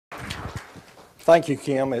Thank you,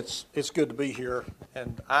 Kim. It's good to be here,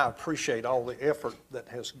 and I appreciate all the effort that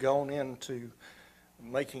has gone into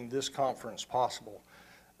making this conference possible.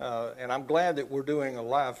 And I'm glad that we're doing a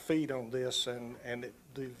live feed on this, and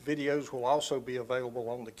the videos will also be available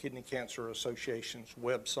on the Kidney Cancer Association's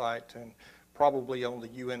website and probably on the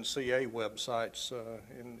UNCA websites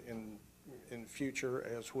in future,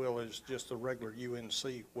 as well as just the regular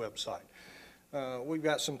UNC website. We've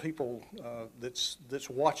got some people that's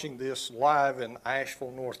watching this live in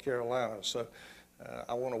Asheville, North Carolina, so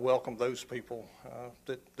I want to welcome those people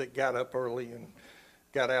that got up early and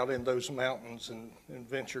got out in those mountains and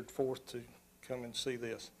ventured forth to come and see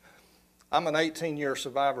this. I'm an 18-year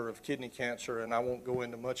survivor of kidney cancer, and I won't go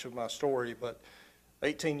into much of my story, but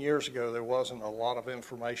 18 years ago there wasn't a lot of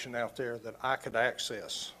information out there that I could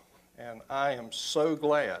access, and I am so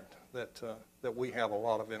glad that we have a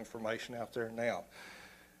lot of information out there now.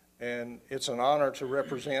 And it's an honor to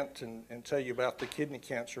represent and tell you about the Kidney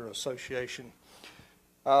Cancer Association.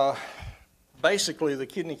 Basically, the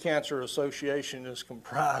Kidney Cancer Association is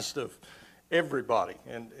comprised of everybody,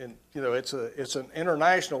 and you know, it's an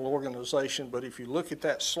international organization, but if you look at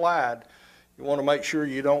that slide, you want to make sure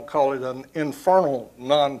you don't call it an infernal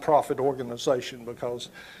nonprofit organization, because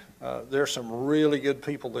there's some really good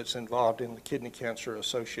people that's involved in the Kidney Cancer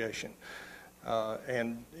Association.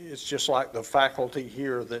 And it's just like the faculty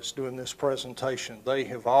here that's doing this presentation. They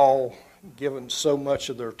have all given so much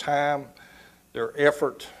of their time, their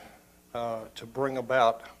effort to bring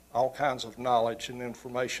about all kinds of knowledge and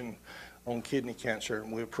information on kidney cancer,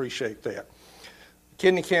 and we appreciate that. The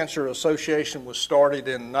Kidney Cancer Association was started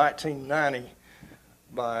in 1990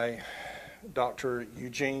 by Dr.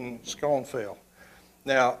 Eugene Schonfeld.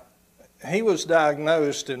 Now, he was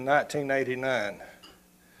diagnosed in 1989,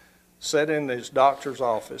 sat in his doctor's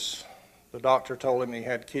office. The doctor told him he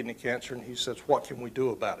had kidney cancer, and he says, "What can we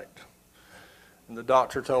do about it?" And the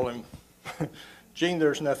doctor told him, "Gene,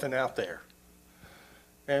 there's nothing out there."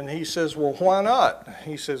 And he says, "Well, why not?"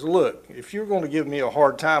 He says, "Look, if you're going to give me a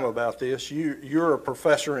hard time about this, you're a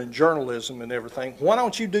professor in journalism and everything, why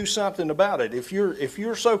don't you do something about it? If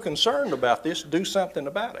you're so concerned about this, do something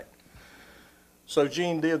about it." So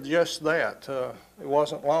Gene did just that. It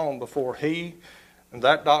wasn't long before he and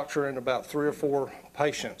that doctor and about 3 or 4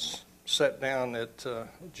 patients sat down at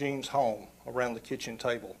Gene's home around the kitchen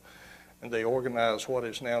table, and they organized what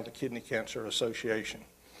is now the Kidney Cancer Association.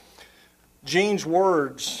 Gene's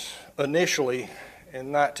words initially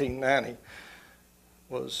in 1990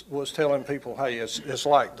 was telling people, hey, it's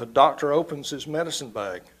like the doctor opens his medicine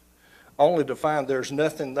bag only to find there's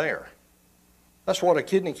nothing there. That's what a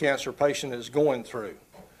kidney cancer patient is going through.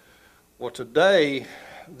 Well, today,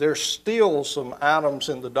 there's still some items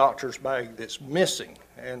in the doctor's bag that's missing,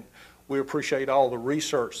 and we appreciate all the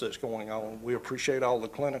research that's going on. We appreciate all the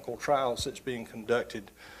clinical trials that's being conducted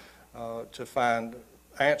to find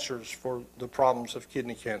answers for the problems of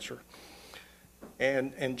kidney cancer.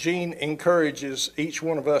 And Gene encourages each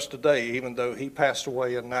one of us today, even though he passed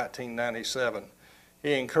away in 1997,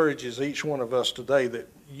 he encourages each one of us today that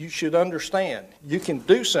you should understand you can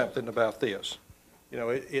do something about this. You know,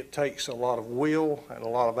 it takes a lot of will and a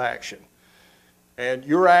lot of action. And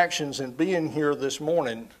your actions in being here this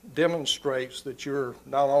morning demonstrates that you're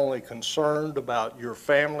not only concerned about your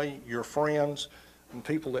family, your friends, and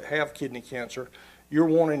people that have kidney cancer, you're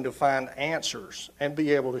wanting to find answers and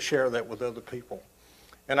be able to share that with other people.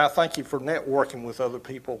 And I thank you for networking with other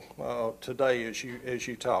people today as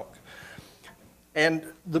you talk.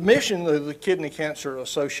 And the mission of the Kidney Cancer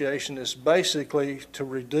Association is basically to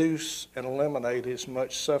reduce and eliminate as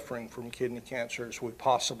much suffering from kidney cancer as we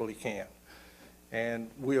possibly can.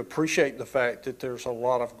 And we appreciate the fact that there's a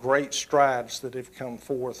lot of great strides that have come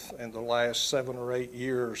forth in the last 7 or 8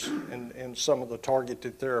 years in some of the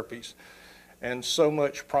targeted therapies, and so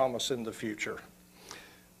much promise in the future.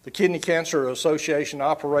 The Kidney Cancer Association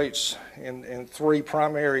operates in 3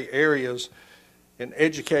 primary areas: in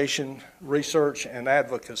education, research, and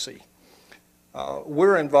advocacy.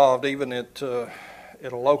 We're involved even at a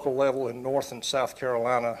local level in North and South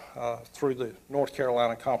Carolina through the North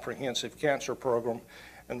Carolina Comprehensive Cancer Program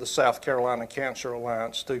and the South Carolina Cancer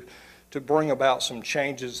Alliance to bring about some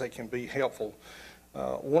changes that can be helpful.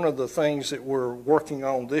 One of the things that we're working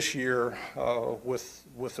on this year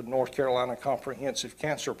with the North Carolina Comprehensive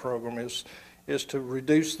Cancer Program is to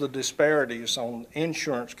reduce the disparities on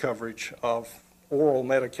insurance coverage of oral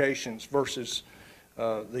medications versus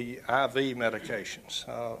the IV medications.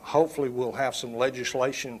 Hopefully we'll have some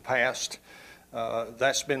legislation passed.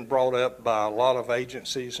 That's been brought up by a lot of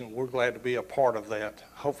agencies, and we're glad to be a part of that.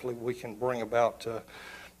 Hopefully we can bring about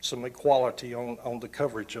some equality on the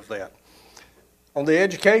coverage of that. On the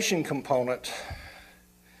education component,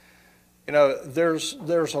 you know, there's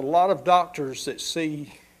a lot of doctors that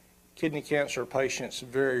see kidney cancer patients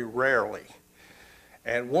very rarely.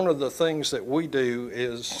 And one of the things that we do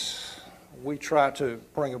is we try to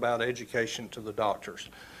bring about education to the doctors.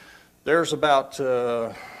 There's about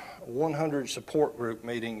 100 support group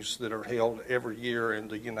meetings that are held every year in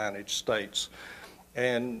the United States.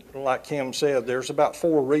 And like Kim said, there's about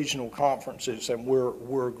 4 regional conferences, and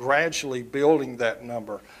we're gradually building that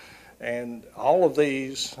number. And all of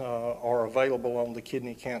these are available on the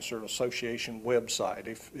Kidney Cancer Association website.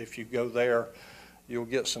 If you go there, you'll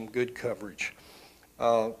get some good coverage.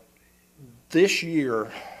 This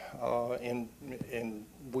year,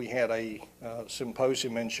 we had a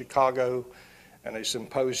symposium in Chicago and a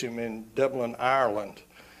symposium in Dublin, Ireland.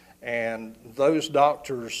 And those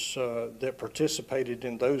doctors that participated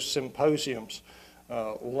in those symposiums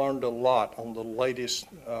learned a lot on the latest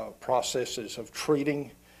processes of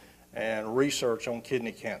treating and research on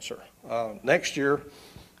kidney cancer. Next year,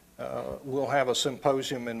 we'll have a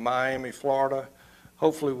symposium in Miami, Florida.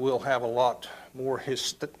 Hopefully we'll have a lot more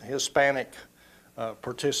Hispanic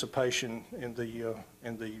participation in the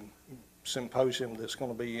symposium that's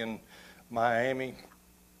going to be in Miami.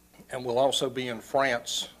 And we'll also be in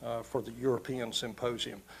France for the European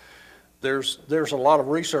Symposium. There's a lot of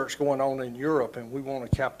research going on in Europe, and we want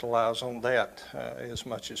to capitalize on that as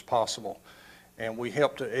much as possible. And we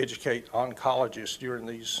help to educate oncologists during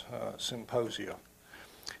these symposia.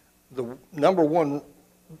 The number one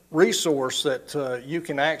resource that you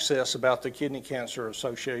can access about the Kidney Cancer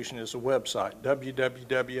Association is a website,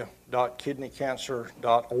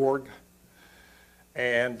 www.kidneycancer.org.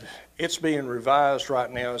 And it's being revised right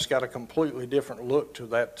now. It's got a completely different look to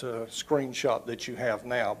that screenshot that you have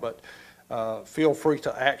now, but feel free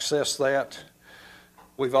to access that.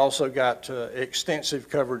 We've also got extensive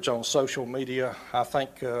coverage on social media. I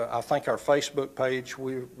think our Facebook page,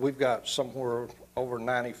 we've got somewhere over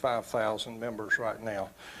 95,000 members right now.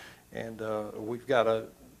 And we've got a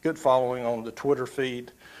good following on the Twitter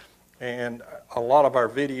feed, and a lot of our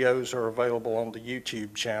videos are available on the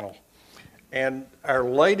YouTube channel. And our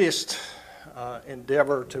latest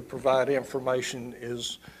endeavor to provide information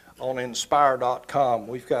is on Inspire.com.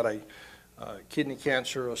 We've got a Kidney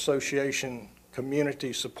Cancer Association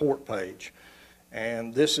community support page.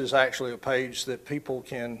 And this is actually a page that people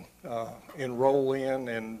can enroll in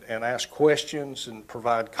and ask questions and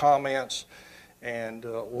provide comments and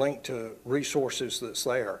link to resources that's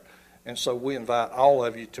there. And so we invite all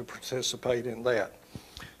of you to participate in that.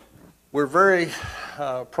 We're very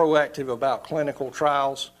proactive about clinical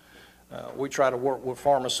trials. We try to work with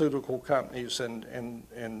pharmaceutical companies and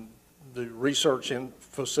the research in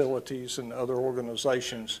facilities and other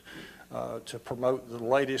organizations to promote the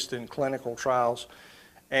latest in clinical trials.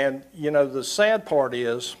 And you know, the sad part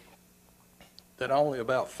is that only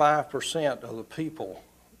about 5% of the people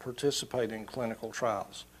participate in clinical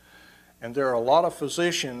trials. And there are a lot of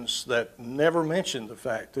physicians that never mention the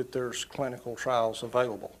fact that there's clinical trials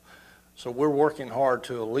available. So we're working hard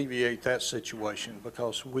to alleviate that situation,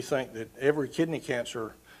 because we think that every kidney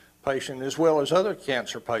cancer patient, as well as other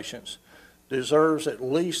cancer patients, deserves at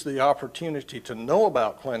least the opportunity to know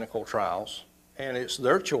about clinical trials, and it's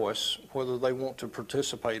their choice whether they want to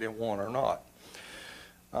participate in one or not.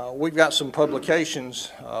 We've got some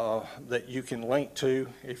publications that you can link to.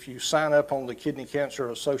 If you sign up on the Kidney Cancer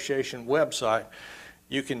Association website,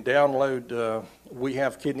 you can download We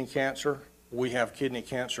Have Kidney Cancer, We Have Kidney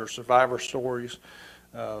Cancer Survivor Stories,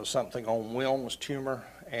 something on Wilms tumor,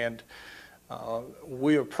 and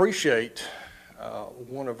we appreciate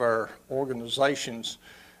one of our organizations.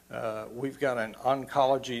 We've got an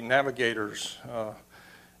Oncology Navigators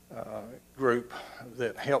group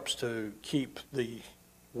that helps to keep the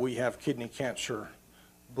We Have Kidney Cancer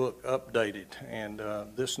book updated, and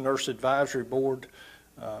this nurse advisory board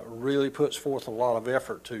really puts forth a lot of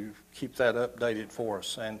effort to keep that updated for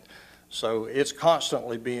us. And so it's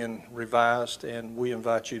constantly being revised, and we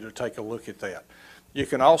invite you to take a look at that. You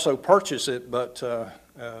can also purchase it, but the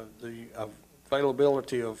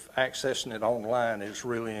availability of accessing it online is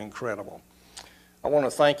really incredible. I want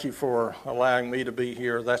to thank you for allowing me to be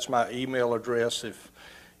here. That's my email address.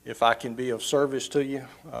 If I can be of service to you,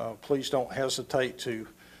 please don't hesitate to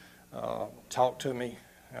talk to me.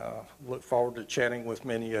 Look forward to chatting with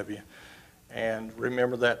many of you. And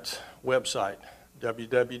remember that website,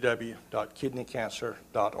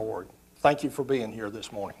 www.kidneycancer.org. Thank you for being here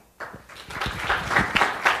this morning.